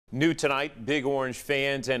New tonight, Big Orange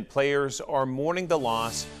fans and players are mourning the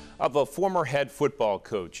loss of a former head football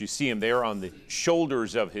coach. You see him there on the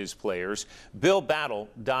shoulders of his players. Bill Battle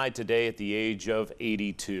died today at the age of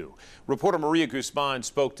 82. Reporter Maria Guzman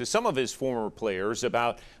spoke to some of his former players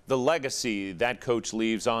about the legacy that coach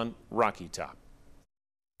leaves on Rocky Top.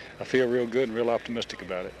 I feel real good and real optimistic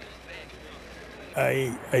about it.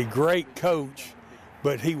 A great coach,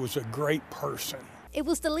 but he was a great person. It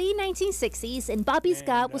was the late 1960s, and Bobby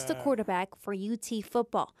Scott was the quarterback for UT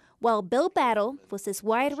football, while Bill Battle was his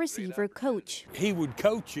wide receiver coach. He would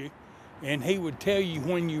coach you, and he would tell you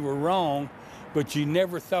when you were wrong, but you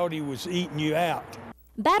never thought he was eating you out.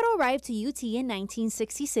 Battle arrived to UT in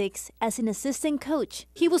 1966 as an assistant coach.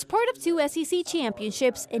 He was part of 2 SEC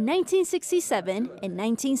championships in 1967 and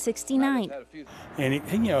 1969.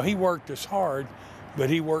 And he worked us hard, but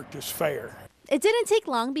he worked us fair. It didn't take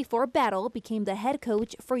long before Battle became the head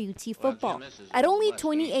coach for UT football. At only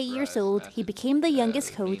 28 years old, he became the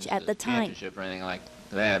youngest coach at the time. Or anything like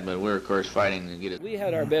that, but we're of course fighting to get it. We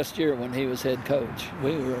had our best year when he was head coach.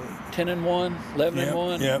 We were 10-1,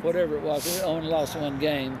 11-1, whatever it was. We only lost 1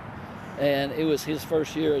 game, and it was his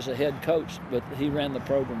first year as a head coach, but he ran the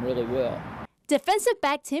program really well. Defensive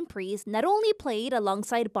back Tim Priest not only played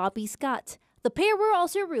alongside Bobby Scott. The pair were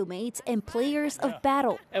also roommates and players of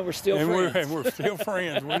Battle. And we're still friends. We're still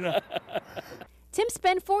friends. We're not. Tim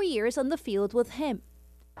spent 4 years on the field with him.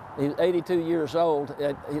 He's 82 years old.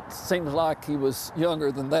 It seems like he was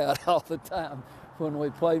younger than that all the time when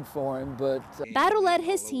we played for him. But Battle led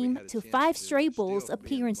his team to 5 straight Bowls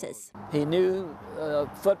appearances. He knew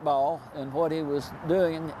football and what he was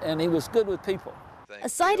doing, and he was good with people.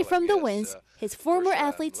 Aside from the wins, his former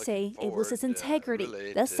athletes say it was his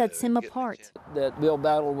integrity that sets him apart. That Bill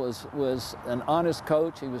Battle was an honest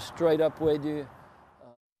coach. He was straight up with you.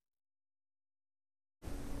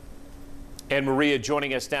 And Maria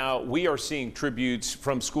joining us now. We are seeing tributes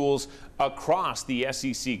from schools across the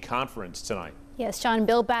SEC conference tonight. Yes, John,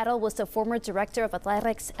 Bill Battle was the former director of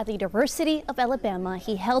athletics at the University of Alabama.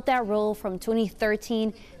 He held that role from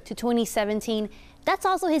 2013 to 2017. That's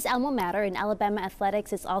also his alma mater, and Alabama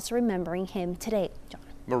Athletics is also remembering him today. John.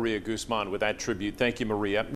 Maria Guzman with that tribute. Thank you, Maria.